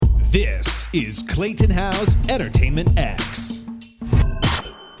is Clayton Howe's Entertainment X.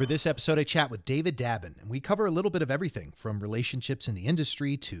 For this episode, I chat with David Dabin, and we cover a little bit of everything from relationships in the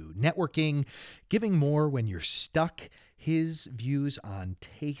industry to networking, giving more when you're stuck, his views on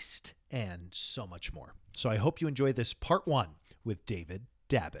taste, and so much more. So I hope you enjoy this part one with David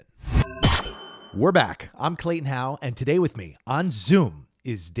Dabin. We're back. I'm Clayton Howe, and today with me on Zoom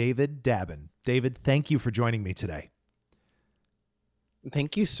is David Dabin. David, thank you for joining me today.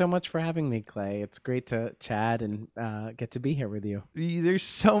 Thank you so much for having me, Clay. It's great to chat and get to be here with you. There's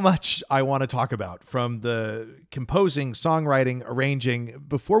so much I want to talk about, from the composing, songwriting, arranging.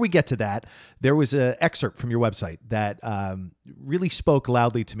 Before we get to that, there was an excerpt from your website that really spoke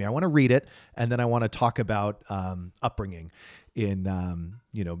loudly to me. I want to read it, and then I want to talk about upbringing in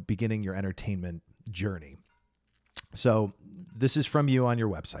beginning your entertainment journey. So this is from you on your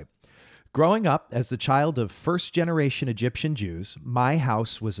website. Growing up as the child of first-generation Egyptian Jews, my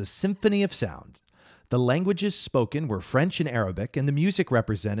house was a symphony of sound. The languages spoken were French and Arabic, and the music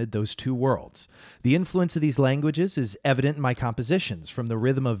represented those two worlds. The influence of these languages is evident in my compositions, from the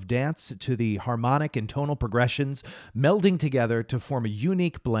rhythm of dance to the harmonic and tonal progressions, melding together to form a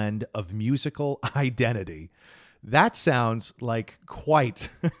unique blend of musical identity. That sounds like quite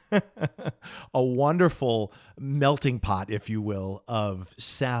a wonderful melting pot, if you will, of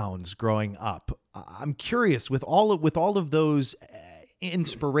sounds growing up. I'm curious, with all of those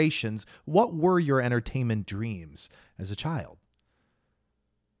inspirations, what were your entertainment dreams as a child?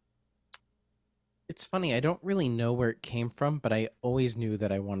 It's funny, I don't really know where it came from, but I always knew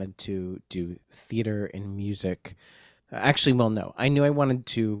that I wanted to do theater and music. Actually, well, no, I knew I wanted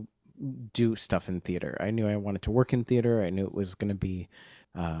to do stuff in theater. I knew I wanted to work in theater. I knew it was going to be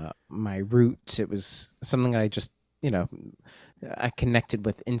my roots. It was something that I just, I connected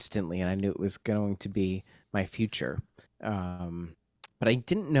with instantly, and I knew it was going to be my future. But I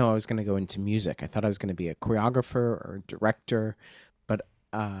didn't know I was going to go into music. I thought I was going to be a choreographer or director. But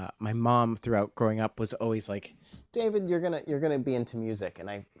my mom, throughout growing up, was always like, "David, you're gonna be into music,"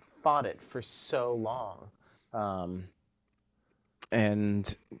 and I fought it for so long.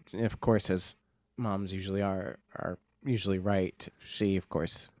 And of course, as moms usually are usually right, she, of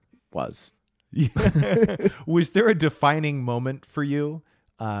course, was. Was there a defining moment for you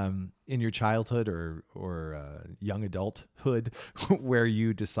in your childhood or young adulthood where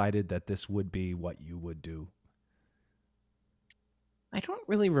you decided that this would be what you would do? I don't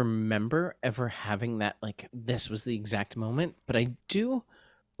really remember ever having that, like, this was the exact moment, but I do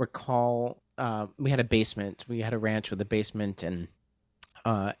recall we had a basement. We had a ranch with a basement, and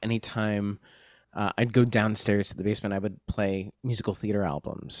anytime I'd go downstairs to the basement, I would play musical theater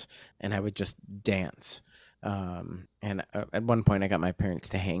albums, and I would just dance. And at one point, I got my parents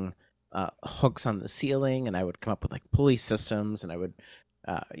to hang hooks on the ceiling, and I would come up with like pulley systems, and I would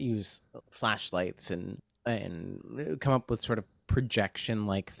use flashlights and come up with sort of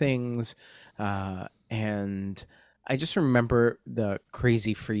projection-like things. And I just remember the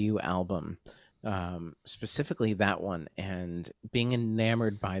Crazy for You album. Specifically that one, and being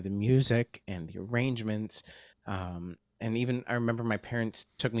enamored by the music and the arrangements. And even I remember my parents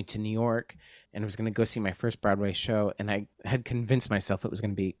took me to New York and was going to go see my first Broadway show, and I had convinced myself it was going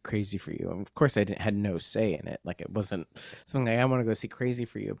to be Crazy for You. And of course, I had no say in it. Like, it wasn't something like, I want to go see Crazy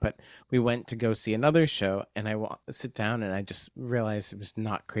for You. But we went to go see another show, and I sit down, and I just realized it was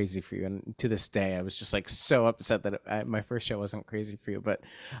not Crazy for You. And to this day, I was just like so upset that my first show wasn't Crazy for You. But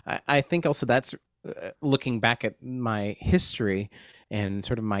I think also that's looking back at my history and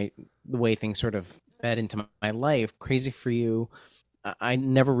sort of the way things sort of fed into my life. Crazy for You, I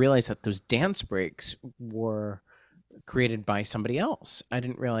never realized that those dance breaks were created by somebody else. I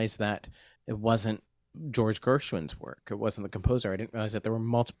didn't realize that it wasn't George Gershwin's work. It wasn't the composer. I didn't realize that there were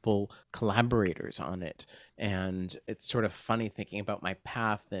multiple collaborators on it. And it's sort of funny thinking about my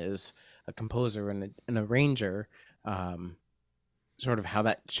path as a composer and an arranger, sort of how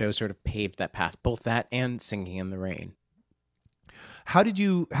that show sort of paved that path, both that and Singing in the Rain. How did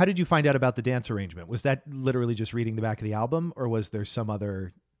you find out about the dance arrangement? Was that literally just reading the back of the album, or was there some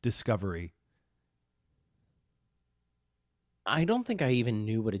other discovery? I don't think I even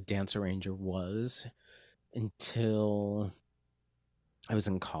knew what a dance arranger was until I was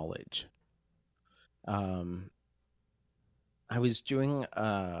in college. I was doing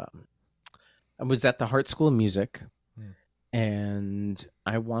I was at the Hart School of Music, and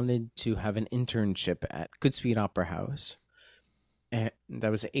I wanted to have an internship at Goodspeed Opera House. And I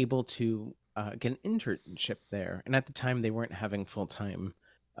was able to get an internship there. And at the time, they weren't having full-time.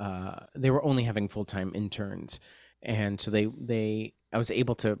 They were only having full-time interns. And so I was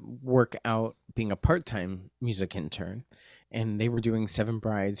able to work out being a part-time music intern. and they were doing Seven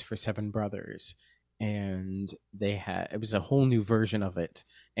Brides for Seven Brothers, and it was a whole new version of it.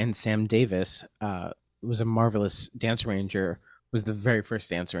 And Sam Davis, was a marvelous dance arranger. Was the very first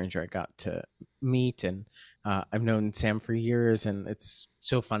dance arranger I got to meet, and I've known Sam for years, and it's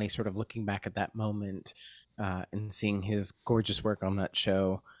so funny, sort of looking back at that moment and seeing his gorgeous work on that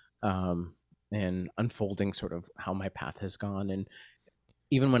show, and unfolding sort of how my path has gone. And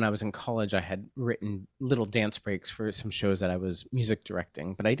even when I was in college, I had written little dance breaks for some shows that I was music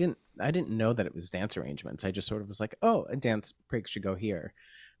directing, but I didn't know that it was dance arrangements. I just sort of was like, oh, a dance break should go here.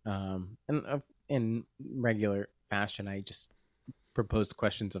 And in regular fashion, I just proposed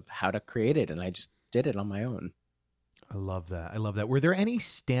questions of how to create it, and I just did it on my own. I love that. I love that. Were there any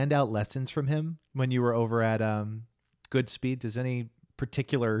standout lessons from him when you were over at Goodspeed? Does any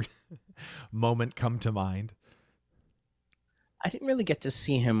particular moment come to mind? I didn't really get to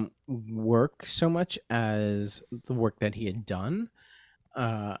see him work so much as the work that he had done.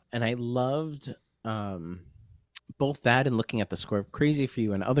 And I loved both that and looking at the score of Crazy for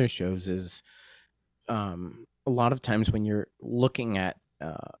You and other shows. Is a lot of times when you're looking at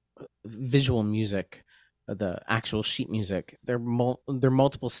visual music, the actual sheet music, there are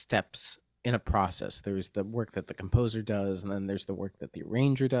multiple steps in a process. There's the work that the composer does, and then there's the work that the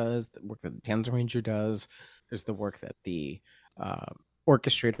arranger does, the work that the dance arranger does. There's the work that the uh,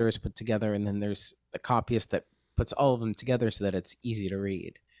 orchestrator has put together, and then there's the copyist that puts all of them together so that it's easy to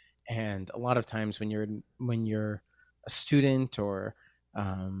read. And a lot of times when you're a student or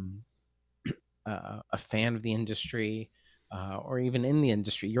um, a fan of the industry, or even in the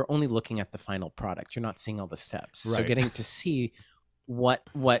industry, you're only looking at the final product. You're not seeing all the steps. So Right. getting to see what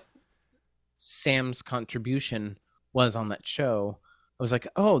Sam's contribution was on that show, I was like,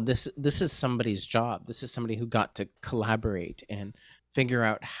 oh, this is somebody's job. This is somebody who got to collaborate and figure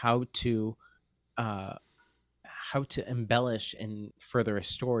out uh, how to embellish and further a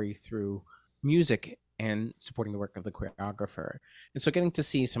story through music and supporting the work of the choreographer. And so getting to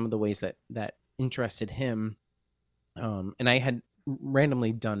see some of the ways that interested him, and I had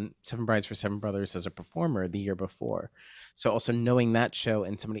randomly done Seven Brides for Seven Brothers as a performer the year before, so also knowing that show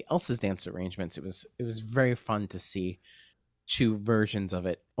and somebody else's dance arrangements, it was very fun to see two versions of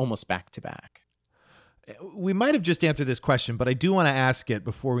it almost back to back. We might have just answered this question, but I do want to ask it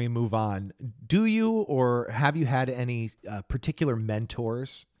before we move on. Do you or have you had any particular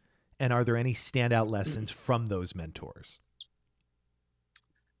mentors? And are there any standout lessons from those mentors?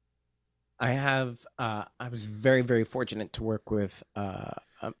 I was very, very fortunate to work with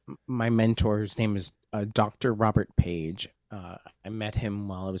my mentor, whose name is Dr. Robert Page. I met him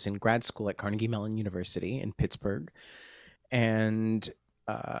while I was in grad school at Carnegie Mellon University in Pittsburgh, and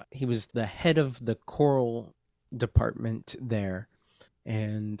he was the head of the choral department there.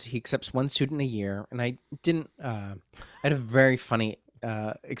 And he accepts one student a year. And I didn't. I had a very funny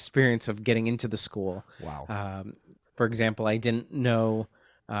experience of getting into the school. Wow. For example, I didn't know.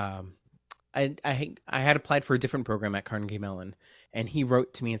 Um, I had applied for a different program at Carnegie Mellon, and he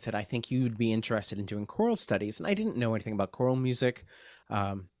wrote to me and said, "I think you'd be interested in doing choral studies." And I didn't know anything about choral music,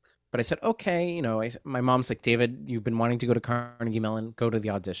 um, but I said, "Okay." My mom's like, "David, you've been wanting to go to Carnegie Mellon. Go to the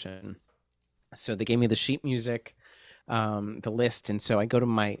audition." So they gave me the sheet music, the list, and so I go to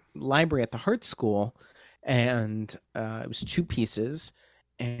my library at the Hart School, and it was two pieces.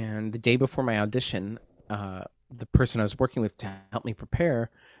 And the day before my audition, the person I was working with to help me prepare.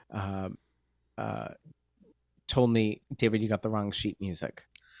 Uh, uh, Told me, David, you got the wrong sheet music.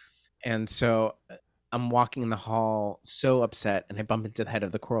 And so I'm walking in the hall so upset, and I bump into the head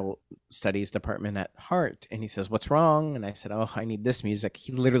of the choral studies department at Hart, and he says, "What's wrong?" And I said, "Oh, I need this music."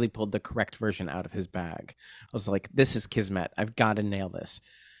 He literally pulled the correct version out of his bag. I was like, this is kismet. I've got to nail this.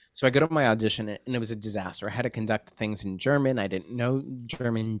 So I go to my audition, and it was a disaster. I had to conduct things in German. I didn't know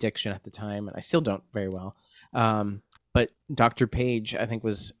German diction at the time, and I still don't very well. But Dr. Page, I think,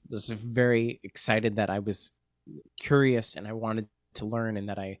 was very excited that I was curious and I wanted to learn, and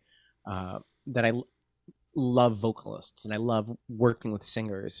that I love vocalists and I love working with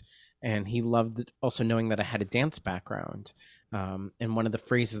singers. And he loved also knowing that I had a dance background. And one of the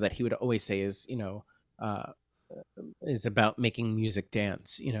phrases that he would always say uh, is about making music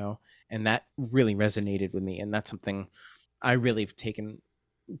dance, and that really resonated with me. And that's something I really have taken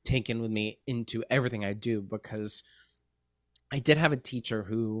with me into everything I do, because I did have a teacher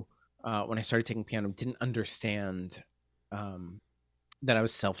who, when I started taking piano, didn't understand um, that I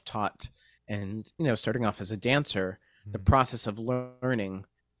was self-taught. And starting off as a dancer, the Mm. process of learning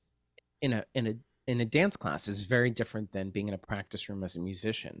in a dance class is very different than being in a practice room as a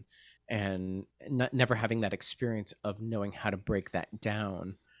musician, and never having that experience of knowing how to break that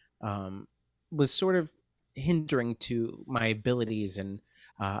down, um, was sort of hindering to my abilities, and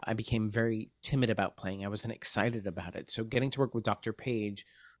I became very timid about playing. I wasn't excited about it. So getting to work with Dr. Page,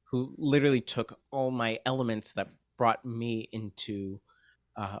 who literally took all my elements that brought me into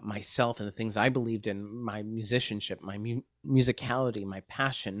myself and the things I believed in, my musicianship, my musicality, my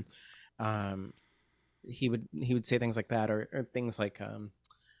passion. Um, he would say things like that, or things like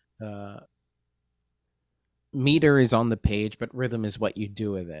uh, meter is on the page, but rhythm is what you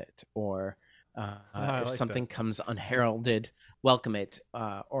do with it. Or I if like that. something comes unheralded, welcome it.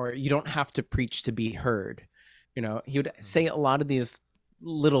 Or you don't have to preach to be heard. He would say a lot of these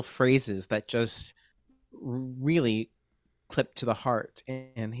little phrases that just really clip to the heart.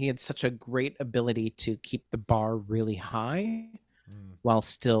 And he had such a great ability to keep the bar really high Mm. while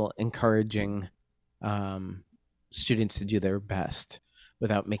still encouraging um, students to do their best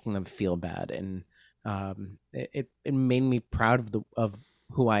without making them feel bad. And it made me proud of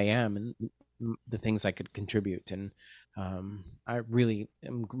who I am and the things I could contribute. And I really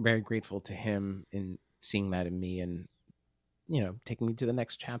am very grateful to him in seeing that in me, and taking me to the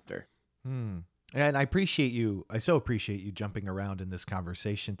next chapter. Hmm. And I appreciate you. I so appreciate you jumping around in this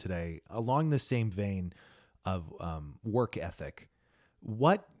conversation today. Along the same vein of work ethic,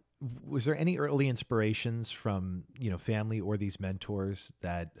 what was there any early inspirations from family or these mentors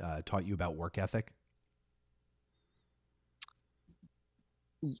that taught you about work ethic?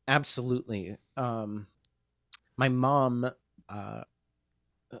 Absolutely. My mom uh,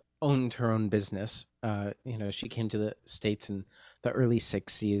 owned her own business. She came to the States in the early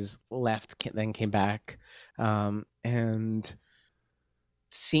 60s, left, then came back. And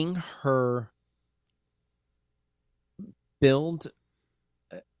seeing her build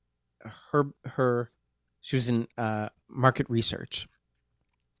uh, her she was in market research,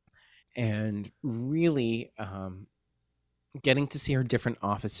 and really getting to see her different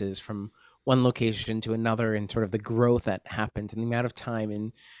offices from one location to another, and sort of the growth that happened and the amount of time.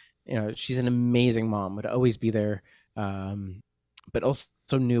 And she's an amazing mom, would always be there, um, but also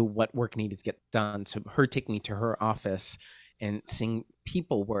knew what work needed to get done. So her taking me to her office and seeing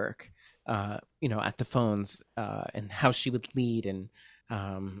people work, at the phones, and how she would lead, and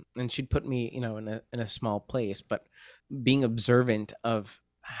she'd put me, in a small place, but being observant of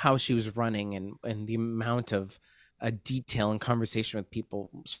how she was running, and the amount of detail and conversation with people,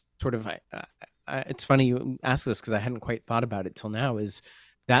 sort of. It's funny you ask this, because I hadn't quite thought about it till now. Is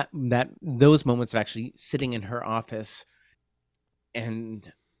that those moments of actually sitting in her office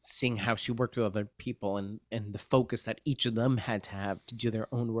and seeing how she worked with other people, and the focus that each of them had to have to do their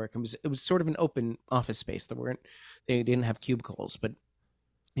own work. It was sort of an open office space. They didn't have cubicles, but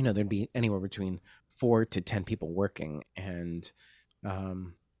there'd be anywhere between 4 to 10 people working.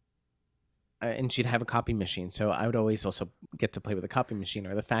 Um and she'd have a copy machine, so I would always also get to play with the copy machine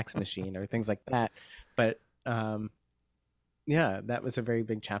or the fax machine or things like that. But yeah, that was a very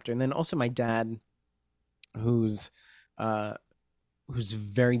big chapter. And then also my dad, who's uh who's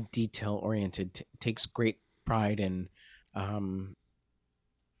very detail oriented, takes great pride um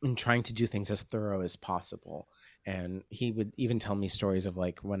in trying to do things as thorough as possible. And he would even tell me stories of,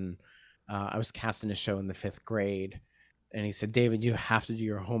 like, when I was cast in a show in the 5th grade, and he said, "David, you have to do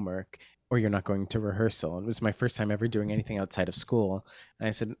your homework, or you're not going to rehearsal." And it was my first time ever doing anything outside of school. And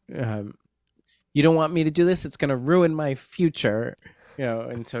I said, "You don't want me to do this? It's going to ruin my future."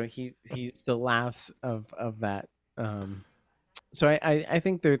 And so he still laughs of that. So I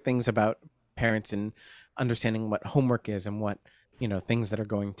think there are things about parents and understanding what homework is, and what things that are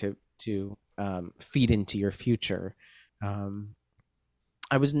going to feed into your future. Um,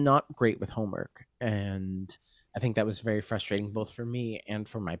 I was not great with homework, and I think that was very frustrating both for me and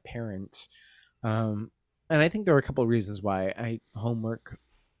for my parents. Um, and I think there were a couple of reasons why I homework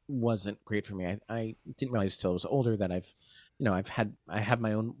wasn't great for me. I didn't realize till I was older that I have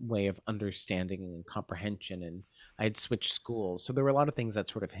my own way of understanding and comprehension, and I had switched schools, so there were a lot of things that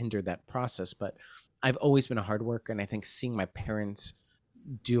sort of hindered that process. But I've always been a hard worker, and I think seeing my parents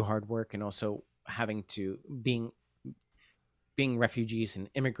do hard work, and also having to being refugees and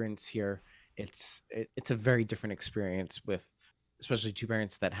immigrants here, it's a very different experience, with especially two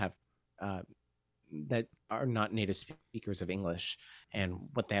parents uh, that are not native speakers of English, and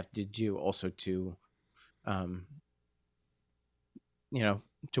what they have to do also to um, you know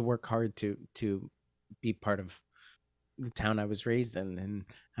to work hard to be part of the town I was raised in,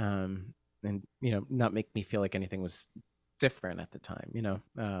 and not make me feel like anything was different at the time.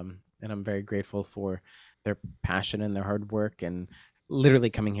 And I'm very grateful for their passion and their hard work, and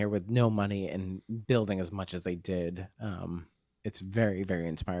literally coming here with no money and building as much as they did. It's very, very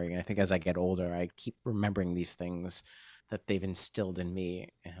inspiring. And I think as I get older, I keep remembering these things that they've instilled in me,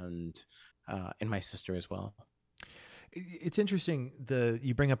 and and my sister as well. It's interesting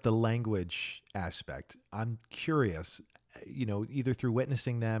you bring up the language aspect. I'm curious, either through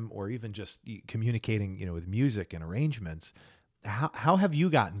witnessing them or even just communicating, with music and arrangements. How have you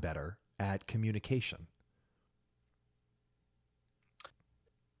gotten better at communication?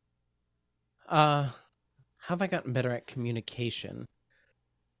 How have I gotten better at communication?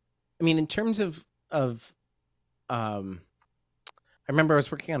 I mean, in terms of um, I remember I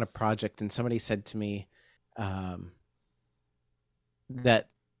was working on a project and somebody said to me um, that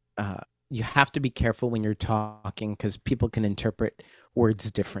you have to be careful when you're talking because people can interpret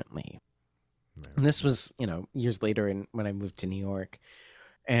words differently. Right. And this was, years later when I moved to New York,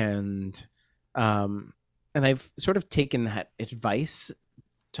 and um, and I've sort of taken that advice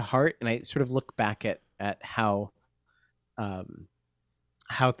to heart, and I sort of look back at um,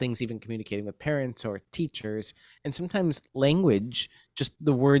 how things even communicating with parents or teachers, and sometimes language, just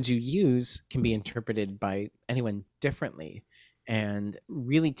the words you use, can be interpreted by anyone differently, and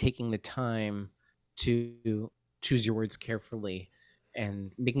really taking the time to choose your words carefully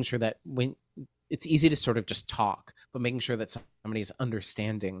and making sure that when it's easy to sort of just talk, but making sure that somebody's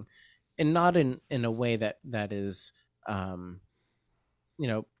understanding, and not in a way that is um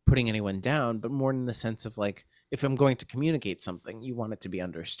putting anyone down, but more in the sense of like, if I'm going to communicate something, you want it to be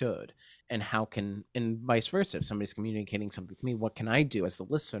understood. And how can, and vice versa, if somebody's communicating something to me, what can I do as the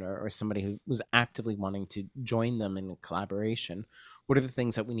listener or somebody who was actively wanting to join them in a collaboration? What are the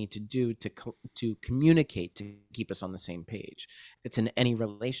things that we need to do to communicate to keep us on the same page? It's in any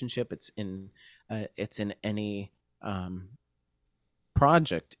relationship. It's in any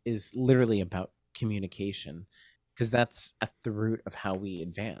project, is literally about communication, because that's at the root of how we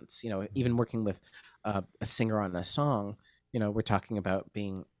advance. Even working with a singer on a song, we're talking about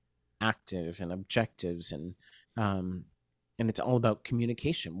being active and objectives, um, and it's all about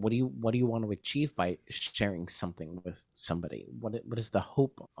communication. What do you want to achieve by sharing something with somebody? What is the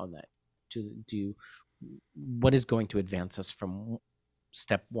hope on that? Do what is going to advance us from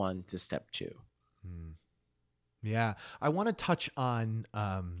step one to step two? Hmm. Yeah, I want to touch on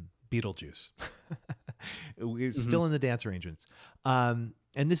Beetlejuice. We're Hmm. still in the dance arrangements, and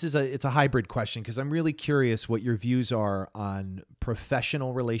it's a hybrid question because I'm really curious what your views are on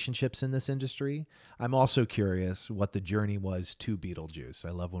professional relationships in this industry. I'm also curious what the journey was to Beetlejuice. I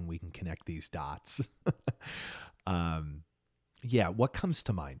love when we can connect these dots. um, yeah, what comes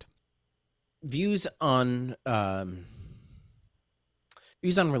to mind? Views on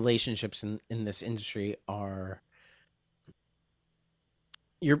relationships in this industry are,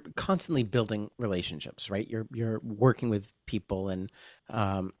 you're constantly building relationships, right? You're working with people, and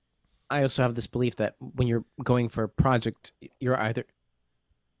um, I also have this belief that when you're going for a project, you're either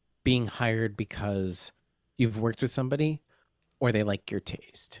being hired because you've worked with somebody or they like your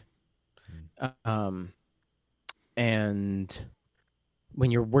taste. Mm. Um, and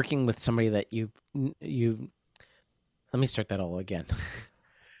when you're working with somebody that you let me start that all again.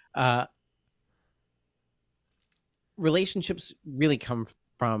 uh, Relationships really come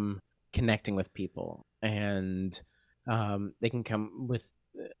from connecting with people, and they can come with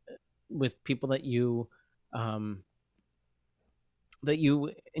people um, that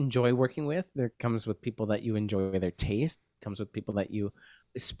you enjoy working with. There comes with people that you enjoy their taste. Comes with people that you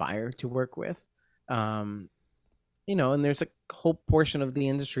aspire to work with. Um, and there's a whole portion of the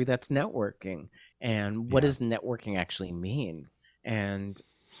industry that's networking. And what Yeah. does networking actually mean? And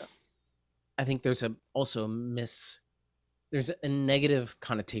I think also there's a negative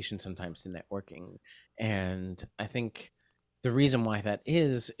connotation sometimes to networking, and I think the reason why that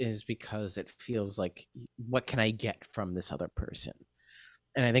is because it feels like, what can I get from this other person?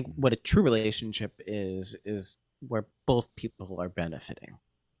 And I think what a true relationship is where both people are benefiting.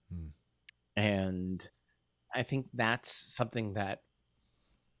 Mm. And I think that's something that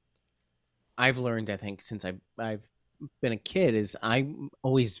I've learned, I think, since I've been a kid, is I'm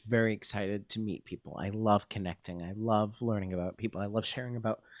always very excited to meet people. I love connecting. I love learning about people. I love sharing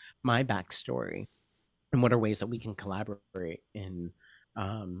about my backstory and what are ways that we can collaborate in.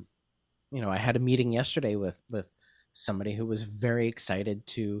 um, I had a meeting yesterday with somebody who was very excited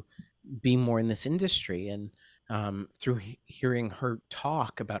to be more in this industry, and through hearing her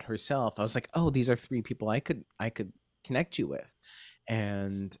talk about herself, I was like, oh, these are three people I could connect you with.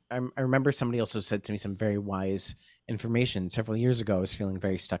 And I remember somebody also said to me some very wise information several years ago. I was feeling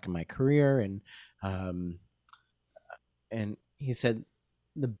very stuck in my career, um, and he said,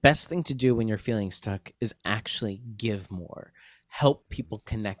 the best thing to do when you're feeling stuck is actually give more, help people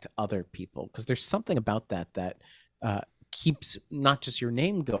connect other people, because there's something about that uh, keeps not just your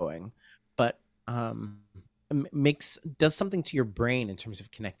name going, but does something to your brain in terms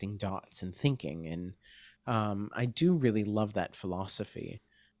of connecting dots and thinking. And I do really love that philosophy.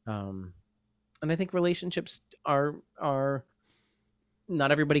 And I think relationships are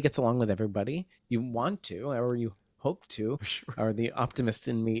not everybody gets along with everybody. You want to, or you hope to, Sure. or the optimist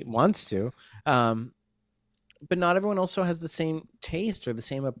in me wants to. But not everyone also has the same taste or the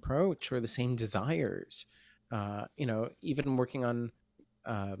same approach or the same desires. Even working on,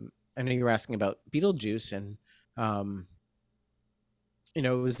 I know you were asking about Beetlejuice, and it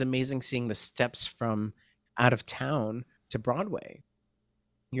was amazing seeing the steps from out of town to Broadway.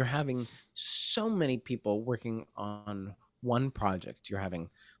 You're having so many people working on one project. You're having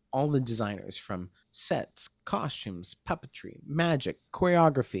all the designers from sets, costumes, puppetry, magic,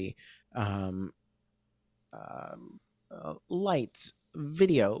 choreography, um, lights,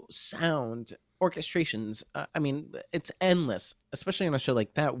 video, sound, orchestrations. I mean, it's endless, especially on a show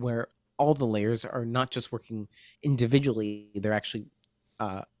like that where all the layers are not just working individually, they're actually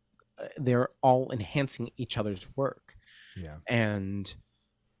they're all enhancing each other's work. Yeah. And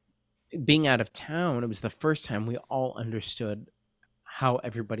being out of town, it was the first time we all understood how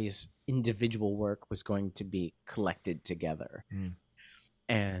everybody's individual work was going to be collected together.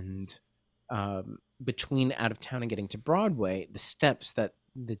 And between out of town and getting to Broadway, the steps that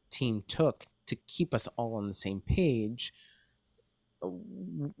the team took to keep us all on the same page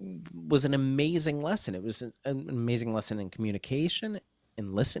was an amazing lesson. It was an amazing lesson in communication,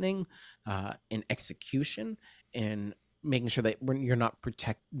 in listening, in execution, in making sure that you're not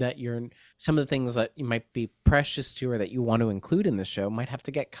that you're some of the things that you might be precious to or that you want to include in the show might have to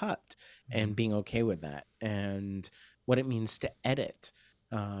get cut, and being okay with that, and what it means to edit.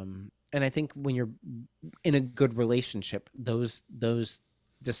 And I think when you're in a good relationship, those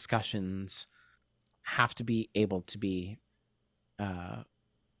discussions have to be able to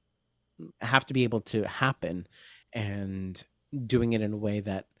happen, and doing it in a way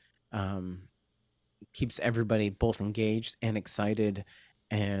that keeps everybody both engaged and excited,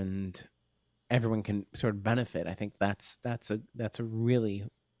 and everyone can sort of benefit. I think that's a really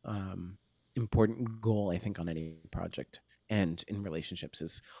important goal, I think, on any project. And in relationships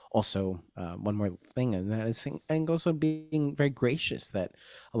is also one more thing, and that is, and also being very gracious that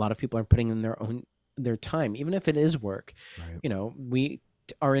a lot of people are putting in their time, even if it is work. Right. We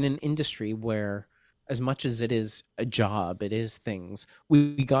are in an industry where, as much as it is a job, it is things.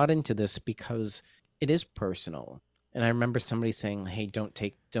 We got into this because it is personal. And I remember somebody saying, "Hey, don't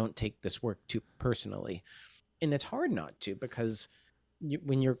take this work too personally," and it's hard not to, because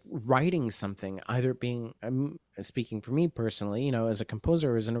when you're writing something, either being, speaking for me personally, as a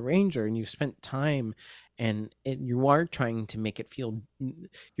composer, as an arranger, and you've spent time, and you are trying to make it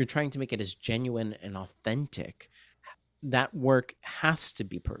you're trying to make it as genuine and authentic, that work has to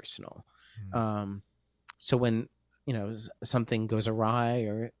be personal. So when something goes awry,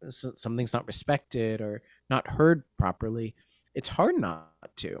 or something's not respected or not heard properly, it's hard not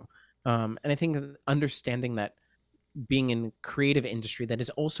to. And I think understanding that, being in creative industry that is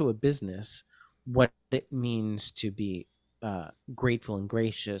also a business, what it means to be grateful and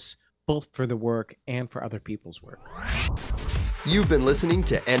gracious, both for the work and for other people's work. You've been listening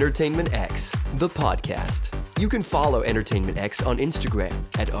to Entertainment X, the podcast. You can follow Entertainment X on Instagram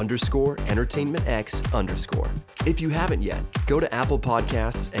at _EntertainmentX_. If you haven't yet, go to Apple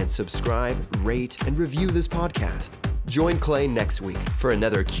Podcasts and subscribe, rate, and review this podcast. Join Clay next week for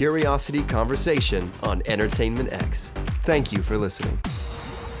another curiosity conversation on Entertainment X. Thank you for listening.